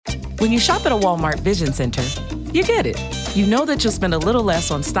When you shop at a Walmart Vision Center, you get it. You know that you'll spend a little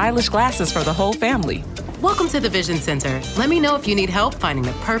less on stylish glasses for the whole family. Welcome to the Vision Center. Let me know if you need help finding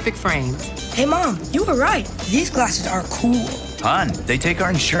the perfect frames. Hey, Mom, you were right. These glasses are cool. Hon, they take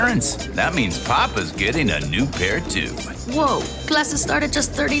our insurance. That means Papa's getting a new pair, too. Whoa, glasses start at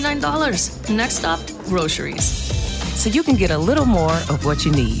just $39. Next stop, groceries. So you can get a little more of what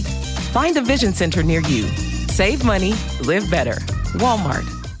you need. Find a Vision Center near you. Save money, live better. Walmart.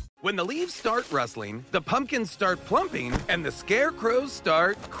 When the leaves start rustling, the pumpkins start plumping, and the scarecrows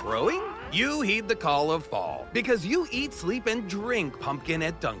start crowing, you heed the call of fall, because you eat, sleep, and drink pumpkin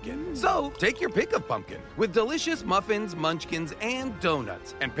at Dunkin'. So take your pick of pumpkin with delicious muffins, munchkins, and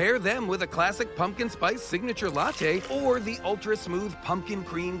donuts, and pair them with a classic pumpkin spice signature latte or the ultra-smooth pumpkin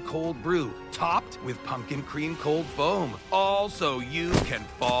cream cold brew, topped with pumpkin cream cold foam, all so you can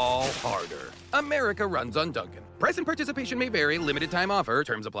fall harder. America runs on Dunkin'. Price and participation may vary. Limited time offer.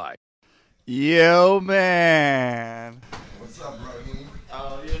 Terms apply. Yo, man. What's up, bro?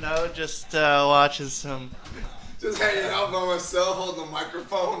 Oh, just watching some... Just hanging out by myself, holding a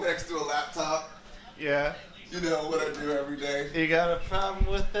microphone next to a laptop. Yeah. You know what I do every day. You got a problem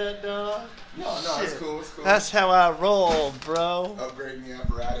with that, dog? No, it's cool, it's cool. That's how I roll, bro. Upgrading the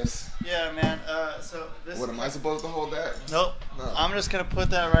apparatus. Yeah, man. So this... What, am I supposed to hold that? Nope. No. I'm just going to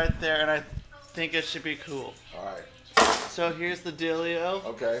put that right there, and I think it should be cool. All right. So here's the dealio.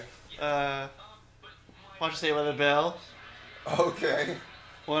 Okay. Why don't you say by the bell? Okay.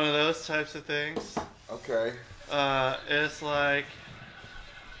 One of those types of things. Okay. It's like...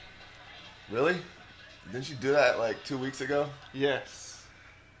 Really? Didn't you do that like 2 weeks ago? Yes.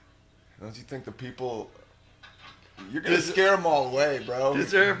 Don't you think the people... You're going to scare them all away, bro.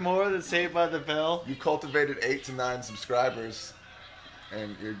 Deserve more than Saved by the Bell? You cultivated 8 to 9 subscribers,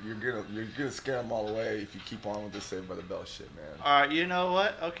 and you're gonna scare them all away if you keep on with this Saved by the Bell shit, man. Alright, you know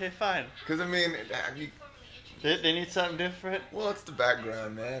what? Okay, fine. Because, I mean, They need something different? well, it's the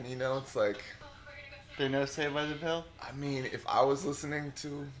background, man. You know, it's like... They know Saved by the Bell? I mean, if I was listening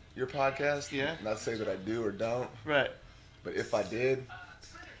to your podcast, Yeah. not say that I do or don't, Right. but if I did,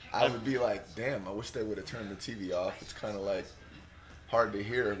 I would be like, damn, I wish they would have turned the TV off. It's kind of like hard to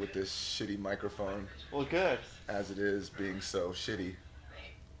hear with this shitty microphone Well, good. as it is being so shitty.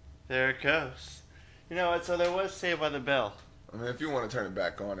 There it goes. You know what? So there was Saved by the Bell. I mean, if you want to turn it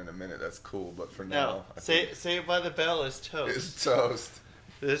back on in a minute, that's cool, but for No, now, I think Saved by the Bell is toast. it's toast.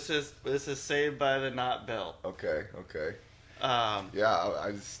 This is Saved by the Not Bell. Okay. Yeah,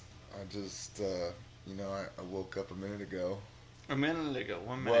 I just, you know, I woke up a minute ago. A minute ago,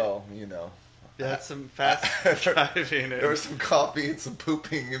 1 minute. Well, you know. You had some fast driving. There was some coffee and some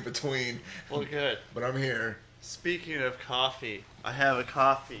pooping in between. Well, good. But I'm here. Speaking of coffee, I have a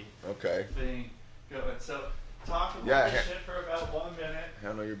coffee Okay. thing going. So, talk about Yeah, this shit for about 1 minute.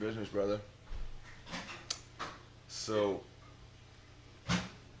 Handle your business, brother. So,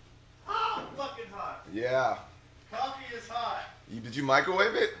 Oh, fucking hot. yeah. Coffee is hot. Did you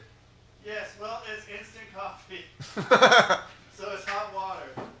microwave it? Yes, well, it's instant coffee. So it's hot water.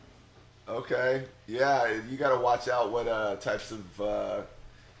 Okay. Yeah, you got to watch out what types of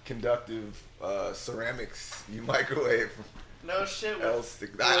conductive ceramics you microwave. No shit. Else,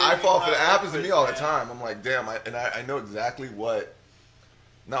 I fall for that. It happens to me all the time. I'm like, damn, I know exactly what.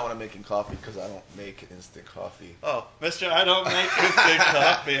 Not when I'm making coffee, because I don't make instant coffee. Oh, mister, I don't make instant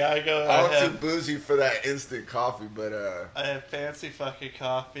coffee. I go I'm too bougie for that instant coffee, but I have fancy fucking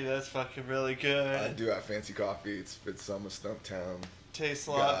coffee. That's fucking really good. I do have fancy coffee. It's some of Stumptown. Tastes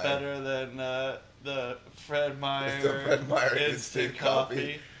a lot better than the Fred Meyer, The Fred Meyer instant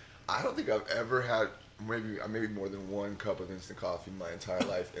coffee. I don't think I've ever had maybe more than 1 cup of instant coffee in my entire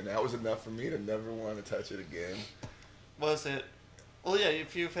life, and that was enough for me to never want to touch it again. Was it? Well, yeah.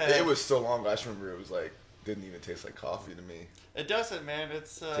 If you've had, It was so long. I just remember it was like didn't even taste like coffee to me. It doesn't, man.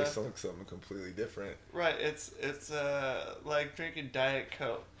 It's It tastes like something completely different. right. It's like drinking Diet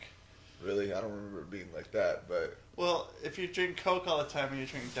Coke. Really, I don't remember it being like that, but Well, if you drink Coke all the time and you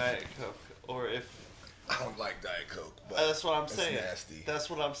drink Diet Coke, or if I don't like Diet Coke. But that's what I'm it's saying. nasty. That's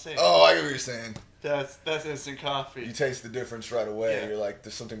what I'm saying. Oh, I get what you're saying. That's instant coffee. You taste the difference right away. Yeah. You're like,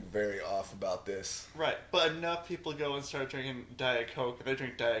 there's something very off about this. Right, but enough people go and start drinking Diet Coke, and they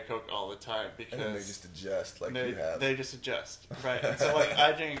drink Diet Coke all the time because And then they just adjust like they, you have. They just adjust, right? And so, like,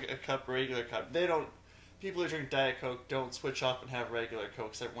 I drink a cup, regular cup. They don't. People who drink Diet Coke don't switch off and have regular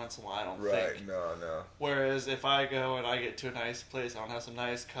Cokes every once in a while. I don't Right? think. No. Whereas if I go and I get to a nice place, I'll have some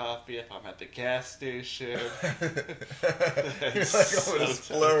nice coffee. If I'm at the gas station, You're like, I'm gonna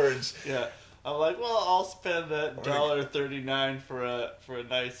splurge. Yeah. I'm like, well, I'll spend that $1.39 for a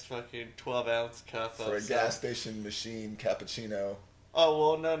nice fucking 12-ounce cup For a gas station machine cappuccino. Oh,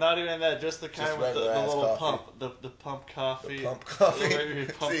 well, no, not even that. Just the kind Just with the regular-ass little coffee. pump. The pump coffee. The pump coffee. Where you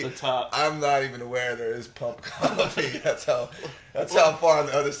pump See, the top. I'm not even aware there is pump coffee. That's how far on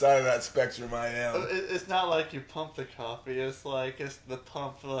the other side of that spectrum I am. It's not like you pump the coffee. It's like it's the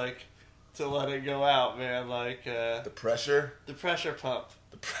pump, like, to let it go out, man. Like The pressure? the pressure pump.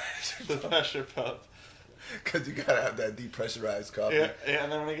 The pressure The pump. pressure pump. Because you gotta have that depressurized coffee. Yeah, and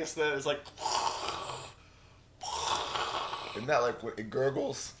then when it gets there, it's like Isn't that like what it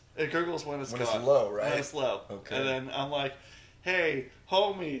gurgles? it gurgles when it's When it's gone. low, right? When it's low. Okay. And then I'm like, "Hey,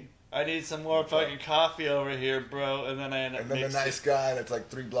 homie, I need some more fucking coffee over here, bro." And then I end up And then the mixing. nice guy that's like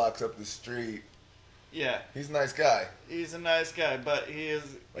 3 blocks up the street. Yeah, He's a nice guy. he's a nice guy, but he's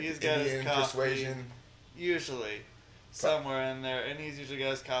Like got his Indian coffee persuasion. usually somewhere in there, and he's usually got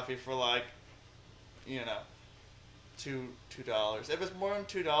his coffee for like, $2. If it's more than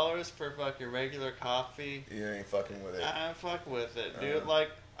 $2 for fucking regular coffee, You ain't fucking with it. I'm fucking with it, dude. Like,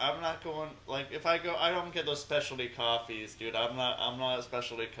 I'm not going. Like, if I go, I don't get those specialty coffees, dude. I'm not a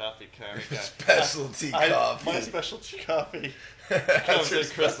specialty coffee kind of guy. Specialty coffee. My specialty coffee That's comes your in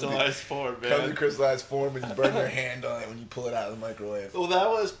crystallized form, man. Comes in crystallized form and you burn your hand on it when you pull it out of the microwave. Well, that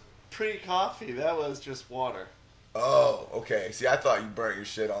was pre-coffee. That was just water. Oh, okay. See, I thought you burnt your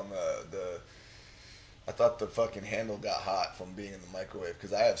shit on the I thought the fucking handle got hot from being in the microwave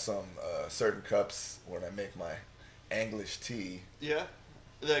because I have some certain cups when I make my English tea Yeah,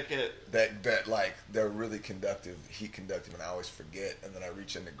 that get. that like they're really conductive, heat conductive, and I always forget, and then I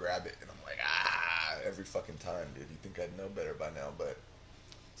reach in to grab it, and I'm like, every fucking time, dude. You think I'd know better by now, but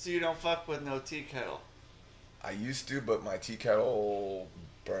So you don't fuck with no tea kettle. I used to, but my tea kettle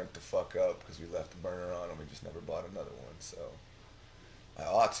burnt the fuck up because we left the burner on and we just never bought another one, so I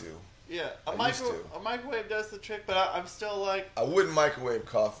ought to. Yeah, I used to. a microwave does the trick, but I'm still like, I wouldn't microwave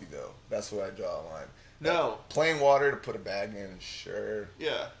coffee though. That's where I draw a line. No. Plain water to put a bag in, sure.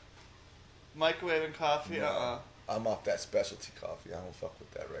 yeah, microwaving coffee. No. I'm off that specialty coffee. I don't fuck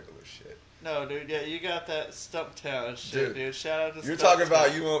with that regular shit. No, dude. Yeah, you got that Stumptown shit, dude. Shout out to You're Stumptown. talking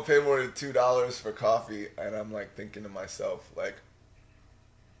about you won't pay more than $2 for coffee, and I'm like thinking to myself, like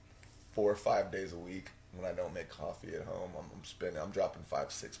 4 or 5 days a week when I don't make coffee at home, I'm dropping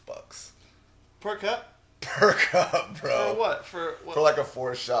 $5-6 per cup. per cup, bro. For what? For what? For like a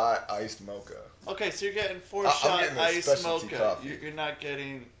 4-shot iced mocha. Okay, so you're getting I'm 4-shot getting a iced specialty mocha. coffee. You're not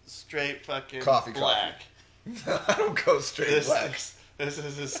getting straight fucking Coffee. black. I don't go straight black. This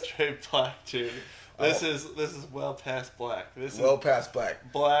is a straight black, dude. This is well past black. This Well is past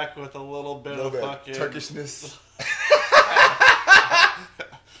black. black with a little bit A little of bit fucking Turkishness.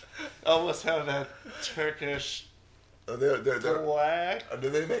 almost have that Turkish They're, black. do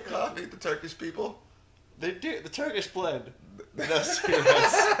they make coffee, the Turkish people? They do the Turkish blend. No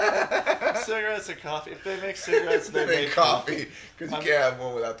cigarettes. Cigarettes and coffee. If they make cigarettes, They they make coffee because you I'm- can't have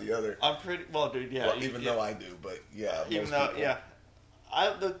one without the other. I'm pretty well, dude. Yeah, Well, even though I do, but yeah. even most though people. yeah,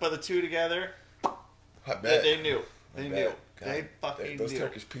 but the two together, I bet. they knew. They I knew. bet. They God, fucking those knew.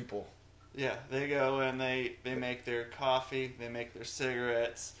 Turkish people. Yeah, they go and they make their coffee, they make their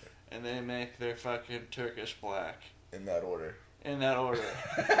cigarettes, and they make their fucking Turkish black. In that order. In that order.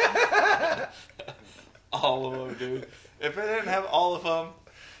 All of them, dude. If they didn't have all of them,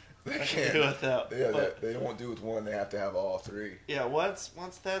 They I can't. can do without. Yeah, But- they won't do with one. They have to have all three. yeah, once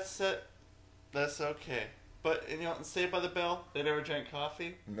that's set, that's okay. But Saved by the Bell, they never drank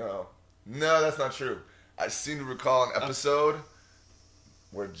coffee. No, that's not true. I seem to recall an episode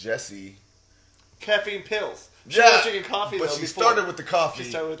where Jesse. Caffeine pills. She was drinking coffee, but though, she before. started with the coffee. She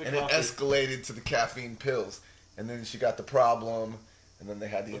started with the and coffee. it escalated to the caffeine pills, and then she got the problem, and then they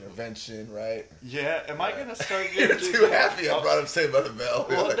had the intervention, right? Yeah, am I gonna start You're getting? too happy I brought up Saved by the Bell.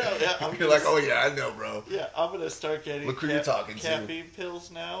 Well, You're no, like, yeah, I'm you're gonna like, oh yeah, I know, bro. Yeah, I'm gonna start getting Look who you're talking to. caffeine pills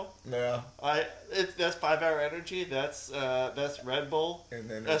now. Yeah. That's 5 Hour Energy. That's Red Bull. And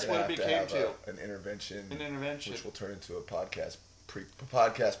then That's we're what gonna it have became have an intervention. An intervention. Which will turn into a podcast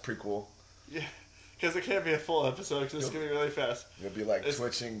prequel. Yeah, because it can't be a full episode because it's gonna be really fast. You'll be like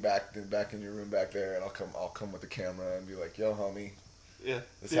twitching back in your room back there, and I'll come with the camera and be like, "Yo, homie, Yeah,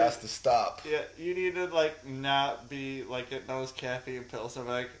 this has to stop." Yeah, you need to like not be like getting those caffeine pills. I'm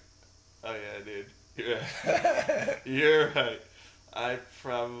like, oh yeah, dude, you're right. You're right. I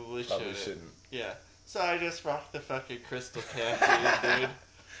probably shouldn't. Yeah. So I just rock the fucking crystal caffeine, dude.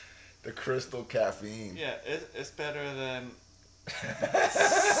 The crystal caffeine. Yeah, it's better than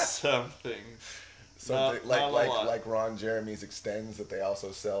something. Something Not a lot. like Ron Jeremy's Extends that they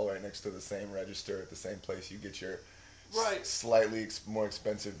also sell right next to the same register at the same place you get your Right. slightly more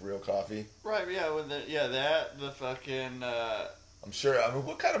expensive real coffee. Right, yeah, the fucking I'm sure. I mean,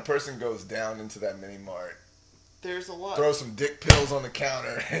 what kind of person goes down into that mini mart there's a lot. Throw some dick pills on the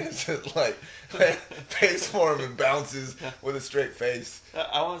counter and it's just like face form and bounces with a straight face.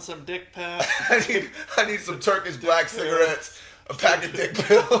 I want some dick pap. I need some Turkish black cigarettes, a pack of dick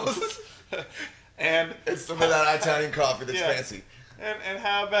pills, and some of that Italian coffee that's fancy. And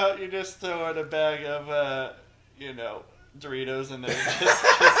how about you just throw in a bag of Doritos in there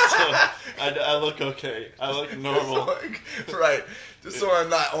I look okay. I look normal. Right. Just so I'm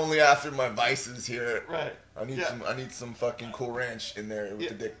not only after my vices here. Right. I need some fucking Cool Ranch in there with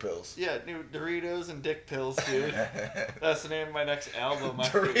the dick pills. Yeah, new Doritos and dick pills, dude. That's the name of my next album.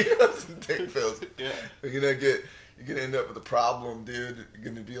 Doritos and dick pills. Yeah. You're gonna end up with a problem, dude. You're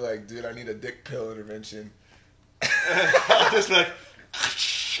gonna be like, dude, I need a dick pill intervention. I'll just be like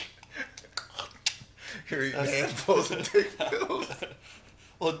you're eating handfuls of dick pills.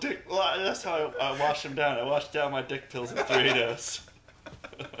 Well, that's how I wash them down. I wash down my dick pills with Doritos.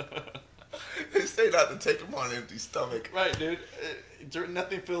 They say not to take them on an empty stomach. Right, dude.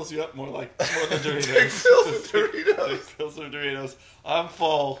 Nothing fills you up more than Doritos. Dick pills and Doritos. Dick pills and Doritos. I'm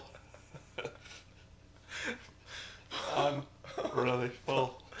full. I'm really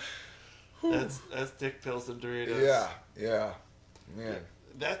full. That's dick pills and Doritos. Yeah, man.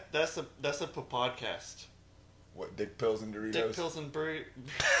 That's a podcast. What, dick pills and Doritos? Dick pills and Doritos.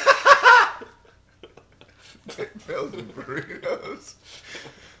 Dick pills and burritos.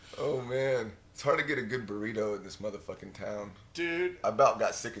 Oh man, it's hard to get a good burrito in this motherfucking town. Dude, I about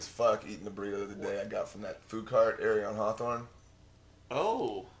got sick as fuck eating the burrito the day I got from that food cart area on Hawthorne.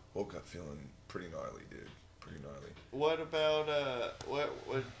 Oh. Woke up feeling pretty gnarly, dude. Pretty gnarly. What about what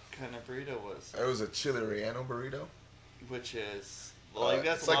kind of burrito was? It was a chili relleno burrito. Which is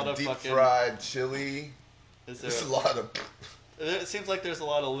that's it's a lot like of deep fucking fried chili. There's a lot of. It seems like there's a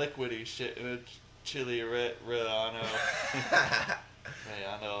lot of liquidy shit in a chili relleno.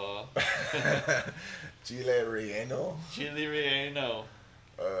 Chili relleno. Chili relleno.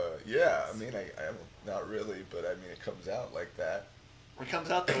 Yeah, I mean, I'm not really, but I mean, it comes out like that. It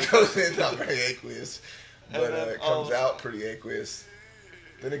comes out though. It goes in not very aqueous, but it comes out pretty aqueous.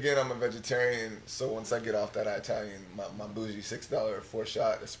 Then again, I'm a vegetarian, so once I get off that Italian, my bougie $6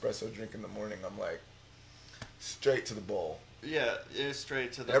 4-shot espresso drink in the morning, I'm like, straight to the bowl. Yeah, it's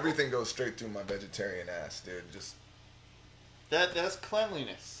straight to the Everything goes straight through my vegetarian ass, dude. Just that's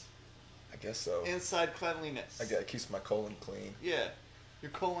cleanliness. I guess so. Inside cleanliness. It keeps my colon clean. Yeah,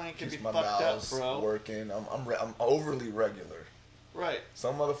 your colon can keeps be my fucked bowels up, bro. Working. I'm overly regular. Right.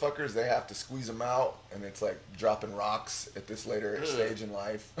 Some motherfuckers, they have to squeeze them out, and it's like dropping rocks at this later stage in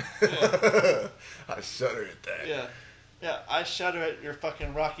life. Yeah. I shudder at that. Yeah. Yeah, I shudder at your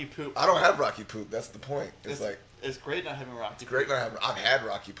fucking rocky poop. I don't have rocky poop. That's the point. It's great not having rocky poop. It's great not having. I've had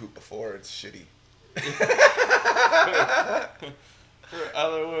rocky poop before. It's shitty. For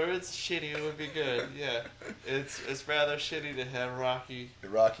other words, shitty would be good. Yeah, it's rather shitty to have rocky. The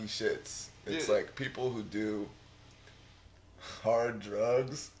rocky shits. It's like people who do hard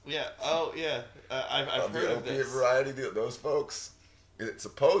drugs. Yeah. Oh yeah. I've heard the of this. opiate variety. Those folks. It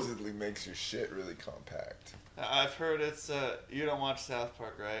supposedly makes your shit really compact. I've heard it's. You don't watch South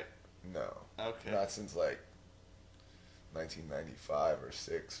Park, right? No. Okay. Not since like 1995 or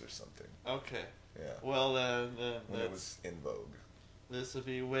 6 or something. Okay. Yeah. Well then when it was in vogue. This would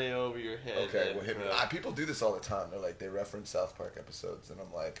be way over your head. Okay, well hit me. People do this all the time. They're like, they reference South Park episodes, and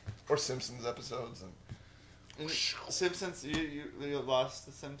I'm like, or Simpsons episodes, and Simpsons. You lost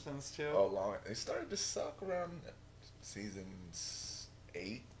the Simpsons too. Oh, long. They started to suck around seasons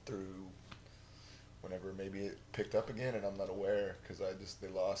 8 through whenever maybe it picked up again, and I'm not aware because they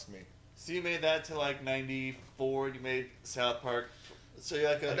lost me. So you made that to like 94. You made South Park. So you're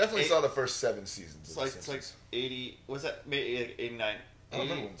like I definitely saw the first 7 seasons. It's like 80. Was that maybe like 89? I don't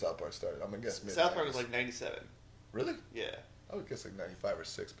remember when South Park started. I'm gonna guess mid. South Park was like 97. Really? Yeah. I would guess like 95 or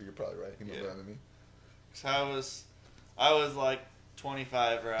 6, but you're probably right. You know better than me. So I was like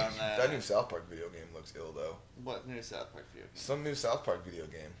 25 around that. That new South Park video game looks ill though. What new South Park video game? Some new South Park video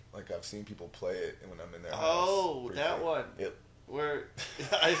game. Like I've seen people play it when I'm in their house. Oh, that freak. one. Yep. Where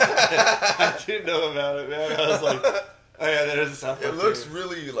I didn't know about it, man. I was like, oh yeah, there's a South Park. It looks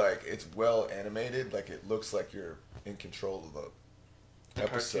really like it's well animated. Like it looks like you're in control of the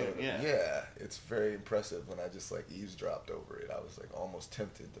episode. Cartoon, yeah. Yeah, it's very impressive. When I just like eavesdropped over it, I was like almost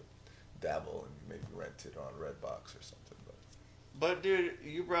tempted to dabble and maybe rent it on Redbox or something. But dude,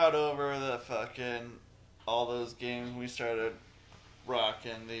 you brought over the fucking all those games. We started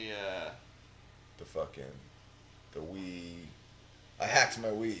rocking the Wii. I hacked my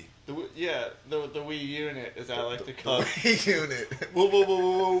Wii. The Wii unit, as I like to call it. Wii unit.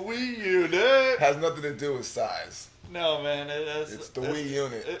 Wii unit. Has nothing to do with size. No, man. It's the Wii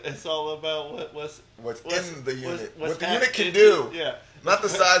unit. It's all about what's in the unit. What the unit can do. Yeah. Not the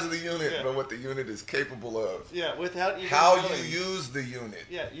size of the unit, Yeah. but what the unit is capable of. Yeah, without even how knowing. you use the unit.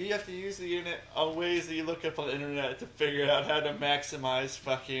 Yeah, you have to use the unit on ways that you look up on the internet to figure out how to maximize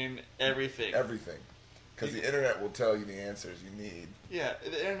fucking everything. Everything. Because the internet will tell you the answers you need. Yeah,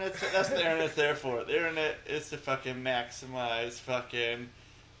 that's what the internet's there for. The internet is to fucking maximize fucking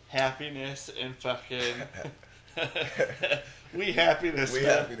happiness and fucking... We happiness. We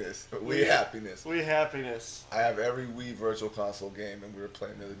happiness. I have every Wii Virtual Console game, and we were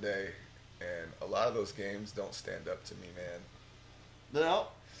playing the other day, and a lot of those games don't stand up to me, man. No?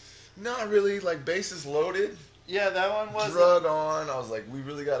 Not really. Like, Bases Loaded. Yeah, that one was... Drug on. I was like, we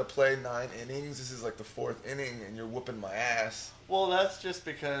really got to play 9 innings. This is like the 4th inning, and you're whooping my ass. Well, that's just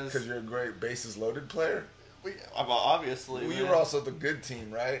because... Because you're a great Bases Loaded player? Well, obviously. Well, you were also the good team,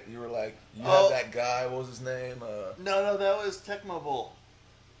 right? You were like, had that guy, what was his name? No, that was Tecmo Bowl.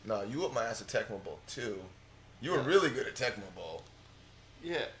 No, you whooped my ass at Tecmo Bowl, too. You were really good at Tecmo Bowl.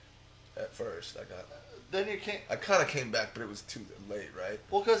 Yeah. At first, Then you can't... I kind of came back, but it was too late, right?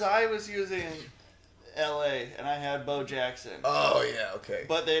 Well, because I was using LA, and I had Bo Jackson. Oh, yeah, okay.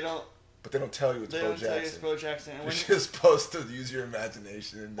 But they don't... But they don't tell you it's Bo Jackson. They don't tell you it's Bo Jackson. You're just supposed to use your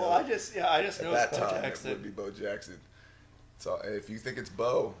imagination. And well, I just know it's Bo Jackson. At that time, it would be Bo Jackson. So if you think it's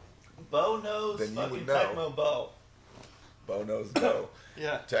Bo, knows then you would know. Tecmo Bo. Bo knows Bo.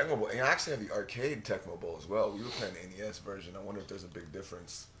 Yeah. Tecmo Bowl. And I actually have the arcade Tecmo Bowl as well. We were playing the NES version. I wonder if there's a big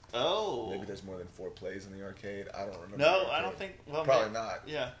difference. Oh. Maybe there's more than 4 plays in the arcade. I don't remember. No, I don't think... Well, probably not.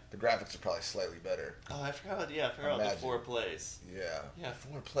 Yeah. The graphics are probably slightly better. Oh, I forgot the 4 plays. Yeah,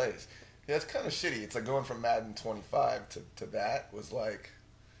 4 plays. Yeah, it's kind of shitty. It's like going from Madden 25 to that was like,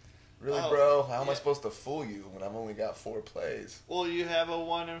 really, bro? How am I supposed to fool you when I've only got 4 plays? Well, you have a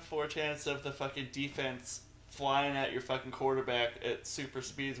 1 in 4 chance of the fucking defense flying at your fucking quarterback at super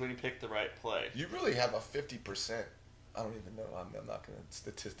speeds when you pick the right play. You really have a 50%. I don't even know. I'm not going to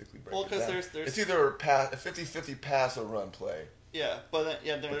statistically break it down. Well, because there's... It's either a 50-50 pass or run play. Yeah, but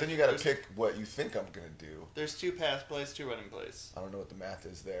then you got to pick what you think I'm going to do. There's 2 pass plays, 2 running plays. I don't know what the math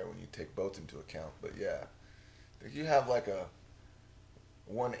is there when you take both into account, but yeah. I think you have like a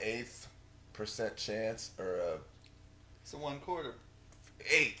 1/8% chance or a... It's a 1/4.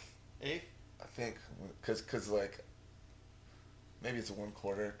 Eighth? I think, because like, maybe it's a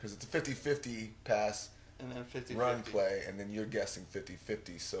 1/4, because it's a 50-50 pass and then 50-50 run play, and then you're guessing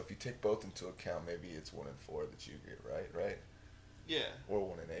 50-50, so if you take both into account, maybe it's 1 in 4 that you get right? Yeah. Or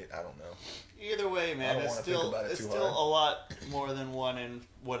 1 in 8. I don't know. Either way, man, it's still a lot more than 1 in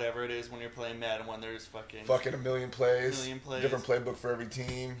whatever it is when you're playing Madden when there's fucking a million plays. Different playbook for every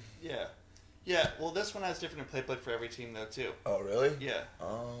team. Yeah. Yeah, well, this one has different playbook for every team, though, too. Oh, really? Yeah.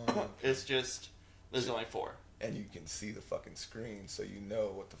 Oh. It's just, there's only 4. And you can see the fucking screen, so you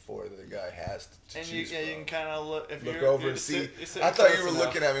know what the 4 that the guy has to and choose you can kind of look... Look over and see. I thought you were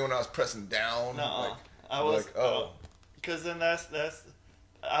looking at me when I was pressing down. No, I was... Like, oh. Because then that's...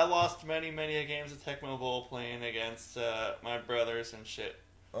 I lost many games at Tecmo Bowl playing against my brothers and shit.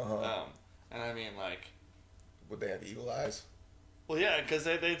 Uh-huh. And I mean, like... Would they have eagle eyes? Well, yeah, because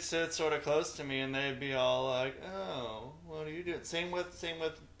they'd sit sort of close to me, and they'd be all like, "Oh, what are you doing?" Same with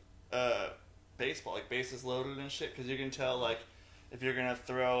baseball, like bases loaded and shit, because you can tell, like, if you're gonna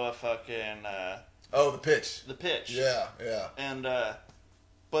throw a fucking the pitch. The pitch. Yeah. And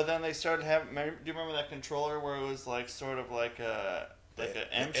but then they started having. Do you remember that controller where it was like sort of like a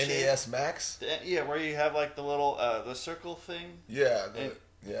M shape? NES Max. Yeah, where you have like the little the circle thing. Yeah.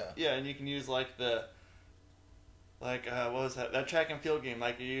 Yeah, and you can use like the. Like, what was that? That track and field game,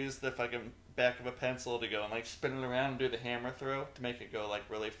 like, you use the fucking back of a pencil to go and, like, spin it around and do the hammer throw to make it go, like,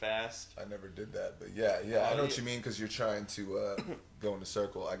 really fast. I never did that, but yeah, I know what you mean, because you're trying to go in the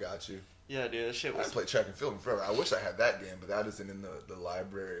circle. I got you. Yeah, dude, that shit was... I played track and field forever. I wish I had that game, but that isn't in the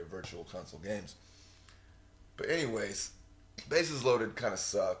library of Virtual Console games. But anyways, Bases Loaded kind of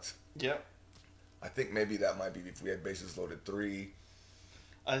sucked. Yep. I think maybe that might be if we had Bases Loaded 3.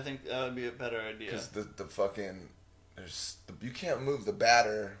 I think that would be a better idea. Because the fucking... you can't move the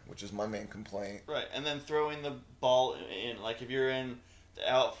batter, which is my main complaint. Right, and then throwing the ball in, like if you're in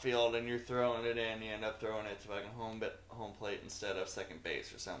the outfield and you're throwing it in, you end up throwing it to fucking home plate instead of second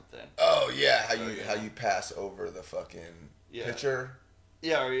base or something. Oh yeah, how you pass over the fucking pitcher.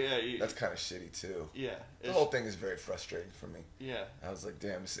 Yeah, that's kind of shitty too. Yeah, the whole thing is very frustrating for me. Yeah, I was like,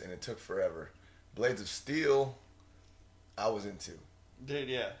 damn, and it took forever. Blades of Steel, I was into. Dude,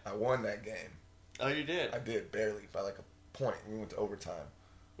 yeah, I won that game. Oh, you did? I did, barely, by like a point. We went to overtime.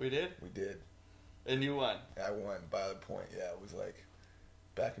 We did? We did. And you won? I won by a point, yeah. It was like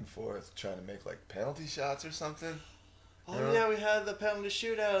back and forth trying to make like penalty shots or something. Oh yeah, we had the penalty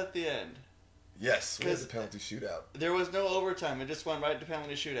shootout at the end. Yes, we had the penalty shootout. There was no overtime. It just went right to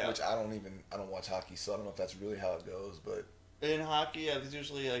penalty shootout. Which I don't watch hockey, so I don't know if that's really how it goes. But in hockey, yeah, there's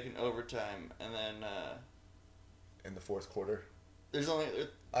usually like an overtime, and then in the fourth quarter, there's only.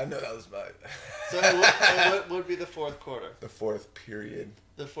 I know that was right. So it would be the fourth quarter. The fourth period.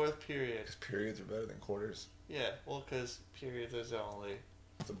 The fourth period. Because periods are better than quarters. Yeah, well, because periods is only.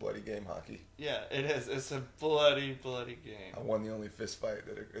 It's a bloody game, hockey. Yeah, it is. It's a bloody, bloody game. I won the only fist fight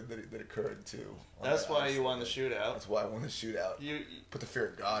that occurred too. That's why you won the shootout. That's why I won the shootout. You put the fear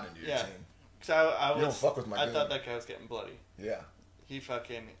of God into your team. Because you don't fuck with my I game. thought that guy was getting bloody. Yeah. He fell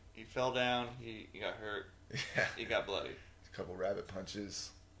down. He got hurt. Yeah. He got bloody. A couple rabbit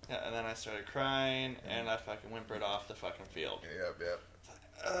punches. Yeah, and then I started crying, and I fucking whimpered off the fucking field. Yep.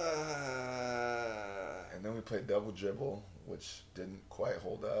 And then we played double dribble, which didn't quite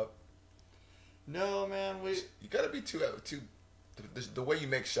hold up. No, man, you gotta be too. The way you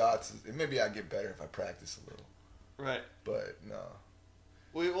make shots, maybe I get better if I practice a little. Right. But no.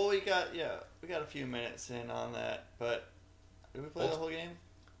 We got a few minutes in on that, but did we play the whole game?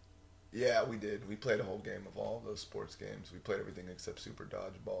 Yeah, we did. We played a whole game of all of those sports games. We played everything except Super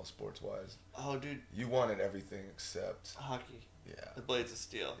Dodgeball, sports-wise. Oh, dude. You wanted everything except hockey. Yeah. The Blades of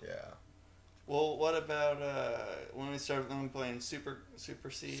Steel. Yeah. Well, what about when we started playing Super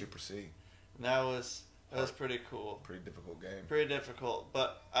C? Super C. And that was pretty cool. Pretty difficult game. Pretty difficult,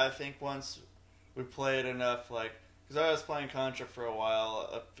 but I think once we played enough, like, because I was playing Contra for a while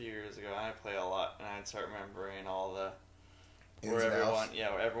a few years ago, and I play a lot, and I'd start remembering all the where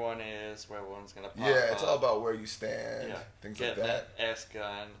everyone is, where everyone's gonna pop. Yeah, it's all about where you stand. Things like that. That S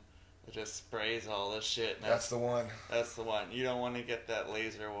gun. It just sprays all this shit. That's the one. That's the one. You don't want to get that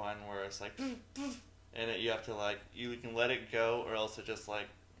laser one where it's like, and you have to you can let it go, or else it just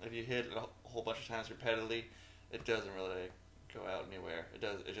if you hit it a whole bunch of times repetitively, it doesn't really go out anywhere.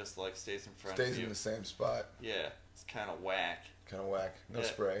 It just stays in front of you. Stays in the same spot. Yeah, it's kind of whack. No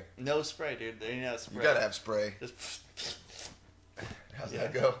spray. No spray, dude. They need to have spray. You gotta have spray. How's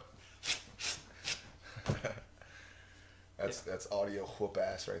that go? That's audio whoop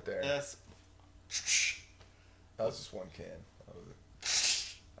ass right there. Yes. That was just one can.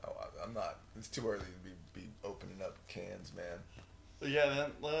 I'm not. It's too early to be opening up cans, man. Yeah,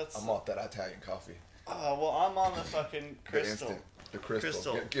 then let's. I'm off that Italian coffee. Well, I'm on the fucking crystal. The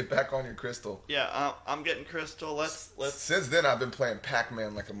crystal. Get back on your crystal. Yeah, I'm getting crystal. Let's. Since then, I've been playing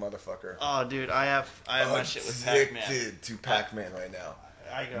Pac-Man like a motherfucker. Oh, dude, I have my shit with Pac-Man. Addicted to Pac-Man right now.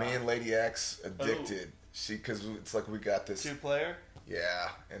 Me and Lady X addicted. Because it's like we got this 2-player. Yeah,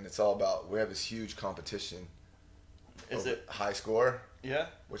 and it's all about we have this huge competition. Is it high score? Yeah.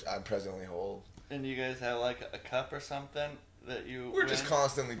 Which I presently hold. And you guys have a cup or something that you. We're just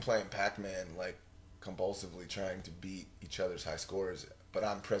constantly playing Pac-Man compulsively trying to beat each other's high scores. But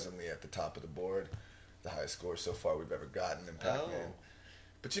I'm presently at the top of the board, the highest score so far we've ever gotten in Pac-Man. Oh.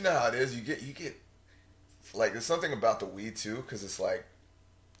 But you know how it is. You get there's something about the Wii too, because it's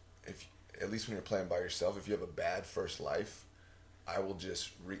if at least when you're playing by yourself, if you have a bad first life, I will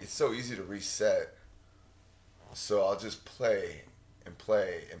just it's so easy to reset. So I'll just play and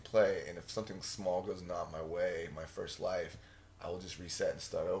play and play, and if something small goes not my way, my first life, I will just reset and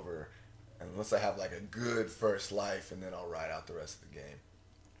start over, unless I have a good first life, and then I'll ride out the rest of the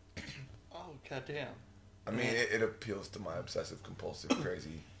game. Oh, goddamn. I mean, it appeals to my obsessive, compulsive,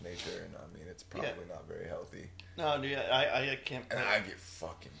 crazy nature, and I mean, it's probably not very healthy. No, dude, I can't play. And I get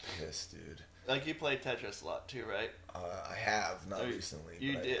fucking pissed, dude. You play Tetris a lot too, right? I have, not recently.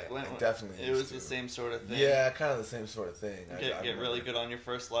 You but did. I definitely It was the same sort of thing. Yeah, kind of the same sort of thing. Get really good on your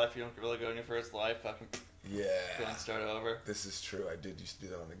first life. You don't get really good on your first life. Fucking. Yeah. Go and start over. This is true. I did used to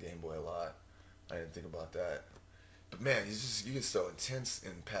do that on the Game Boy a lot. I didn't think about that. But man, you get so intense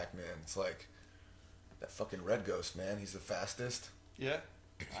in Pac-Man. It's like that fucking Red Ghost, man. He's the fastest. Yeah,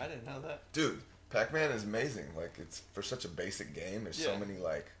 I didn't know that. Dude, Pac-Man is amazing. It's for such a basic game. There's so many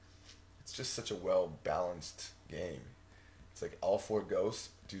it's just such a well balanced game. It's all 4 ghosts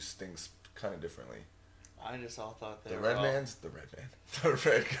do things kind of differently. I just all thought the Red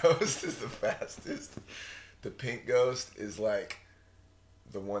Ghost is the fastest. The Pink Ghost is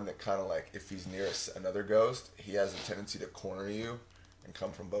the one that kind of if he's near another ghost, he has a tendency to corner you and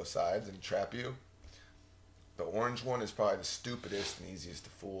come from both sides and trap you. The orange one is probably the stupidest and easiest to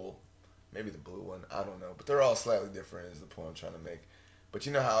fool. Maybe the blue one, I don't know. But they're all slightly different is the point I'm trying to make. But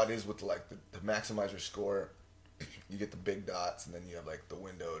you know how it is with the maximizer score, you get the big dots and then you have the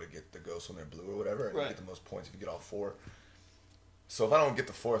window to get the ghosts when they're blue or whatever, and you get the most points if you get all 4. So if I don't get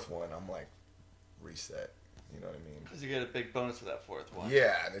the 4th one, I'm reset. You know what I mean? Because you get a big bonus for that fourth one.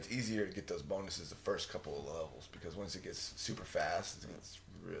 Yeah, and it's easier to get those bonuses the first couple of levels because once it gets super fast, it's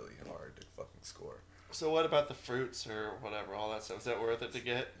really hard to fucking score. So what about the fruits or whatever, all that stuff? Is that worth it to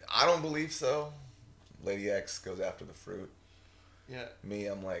get? I don't believe so. Lady X goes after the fruit. Yeah. Me,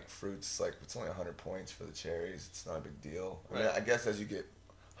 I'm like, fruits, like, it's only 100 points for the cherries. It's not a big deal. Right. I mean, I guess as you get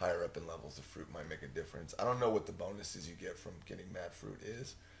higher up in levels, the fruit might make a difference. I don't know what the bonuses you get from getting mad fruit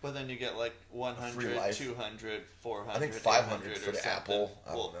is. But then you get like 100, 200, 400, I think 500 for or the something. apple.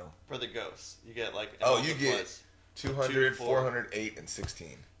 I don't know. For the ghosts, you get like... you get 200, 400, 8, and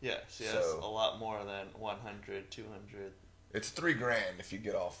 16. Yeah, so that's a lot more than 100, 200. It's $3,000 if you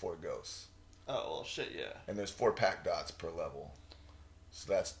get all 4 ghosts. Oh, well, shit, yeah. And there's 4 pack dots per level.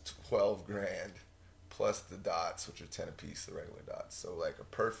 So that's $12,000 plus the dots, which are 10 apiece, the regular dots. So like a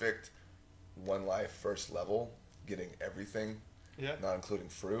perfect 1 life first level, getting everything, not including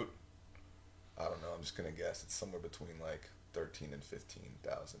fruit. I don't know. I'm just gonna guess it's somewhere between like 13 and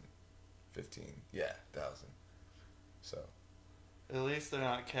 15,000. 1,000. So. At least they're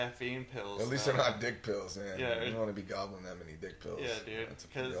not caffeine pills. At least they're not dick pills, man. Yeah, you don't want to be gobbling that many dick pills. Yeah, dude.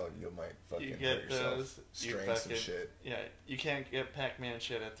 Because you might fucking you get hurt yourself. Those, strain some shit. Yeah, you can't get Pac-Man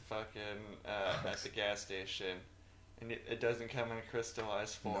shit at the fucking at the gas station, and it doesn't come in a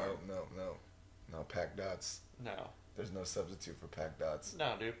crystallized form. No. Pack dots. No. There's no substitute for pack dots.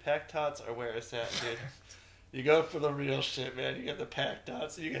 No, dude. Pack dots are where it's at, dude. You go for the real shit, man. You get the pack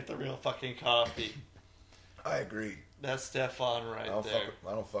dots, and you get the real fucking coffee. I agree. That's Stefan right there.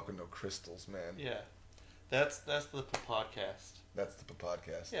 I don't fuck with no crystals, man. Yeah. That's the podcast. That's the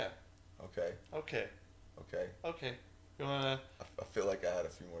podcast? Yeah. Okay. You wanna... I feel like I had a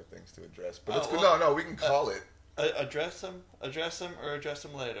few more things to address, but it's good. No, we can call it. Address them, or address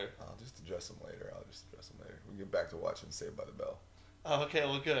them later? I'll just address them later. We can get back to watching Saved by the Bell. Oh, okay,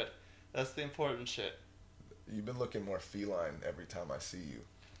 well, good. That's the important shit. You've been looking more feline every time I see you.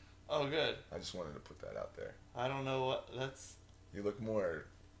 Oh, good. I just wanted to put that out there. I don't know what that's... You look more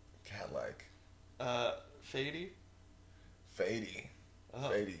cat-like. Fady? Fady. Oh.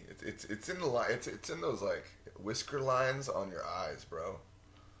 Fady. It's in the line. It's in those like whisker lines on your eyes, bro.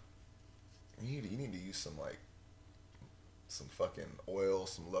 You need to use some fucking oil,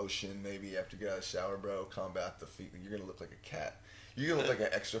 some lotion, maybe after you get out of the shower, bro. Combat the feet. You're gonna look like a cat. You're gonna look like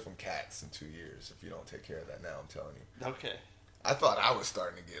an extra from Cats in 2 years if you don't take care of that now. I'm telling you. Okay. I thought I was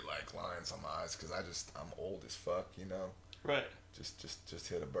starting to get like lines on my eyes because I'm old as fuck, you know. Right. Just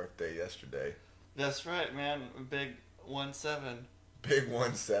hit a birthday yesterday. That's right, man. Big 1-7. Big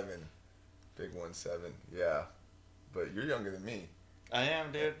 1-7. Yeah, but you're younger than me. I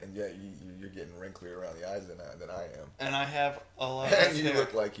am, dude. And yeah, you're getting wrinklier around the eyes than I am. And I have a lot. And you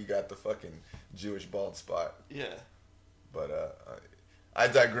look like you got the fucking Jewish bald spot. Yeah. But I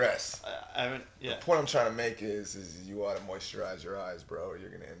digress. The point I'm trying to make is you ought to moisturize your eyes, bro, or you're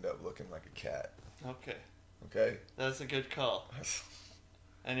gonna end up looking like a cat. Okay. That's a good call.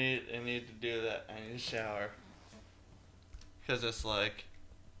 I need to do that. I need to shower. Because it's like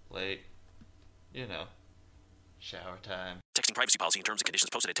late, shower time. Texting privacy policy and terms and conditions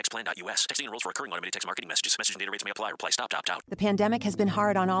posted at textplan.us. Texting enrolls for recurring automated text marketing messages. Message and data rates may apply. Reply stop to opt out. The pandemic has been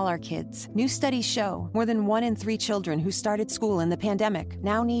hard on all our kids. New studies show more than 1 in 3 children who started school in the pandemic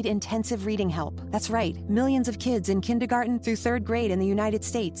now need intensive reading help. That's right. Millions of kids in kindergarten through 3rd grade in the United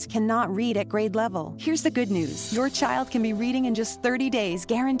States cannot read at grade level. Here's the good news. Your child can be reading in just 30 days,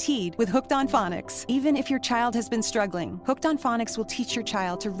 guaranteed, with Hooked on Phonics. Even if your child has been struggling, Hooked on Phonics will teach your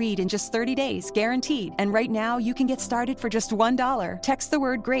child to read in just 30 days, guaranteed. And right now, you can get started for just $1. Text the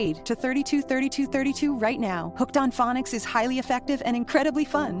word GRADE to 323232 right now. Hooked on Phonics is highly effective and incredibly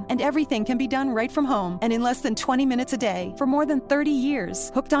fun, and everything can be done right from home and in less than 20 minutes a day. For more than 30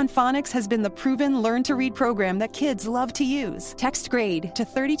 years, Hooked on Phonics has been the proven learn-to-read program that kids love to use. Text GRADE to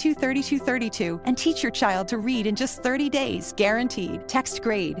 323232 and teach your child to read in just 30 days, guaranteed. Text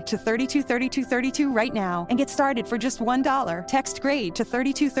GRADE to 323232 right now and get started for just $1. Text GRADE to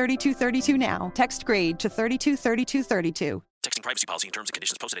 323232 now. Text GRADE to 323232. Texting privacy policy and terms and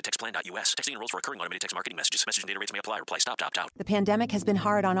conditions posted at textplan.us. Texting enrolls for recurring automated text marketing messages. Message and data rates may apply. Reply stop to opt out. The pandemic has been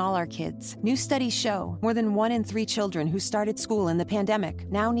hard on all our kids. New studies show more than 1 in 3 children who started school in the pandemic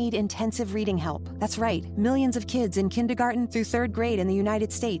now need intensive reading help. That's right. Millions of kids in kindergarten through 3rd grade in the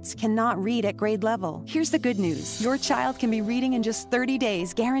United States cannot read at grade level. Here's the good news. Your child can be reading in just 30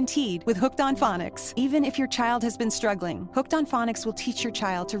 days, guaranteed, with Hooked on Phonics. Even if your child has been struggling, Hooked on Phonics will teach your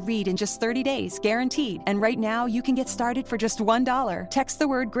child to read in just 30 days, guaranteed. And right now, you can get started for just $1. $1. Text the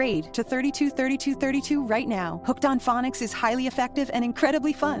word GRADE to 323232 right now. Hooked on Phonics is highly effective and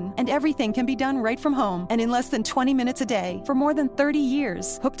incredibly fun, and everything can be done right from home and in less than 20 minutes a day. For more than 30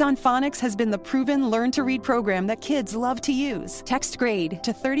 years, Hooked on Phonics has been the proven learn-to-read program that kids love to use. Text GRADE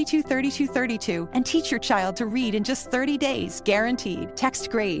to 323232 and teach your child to read in just 30 days, guaranteed.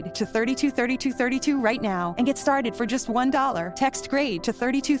 Text GRADE to 323232 right now and get started for just $1. Text GRADE to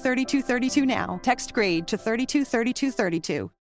 323232 now. Text GRADE to 323232.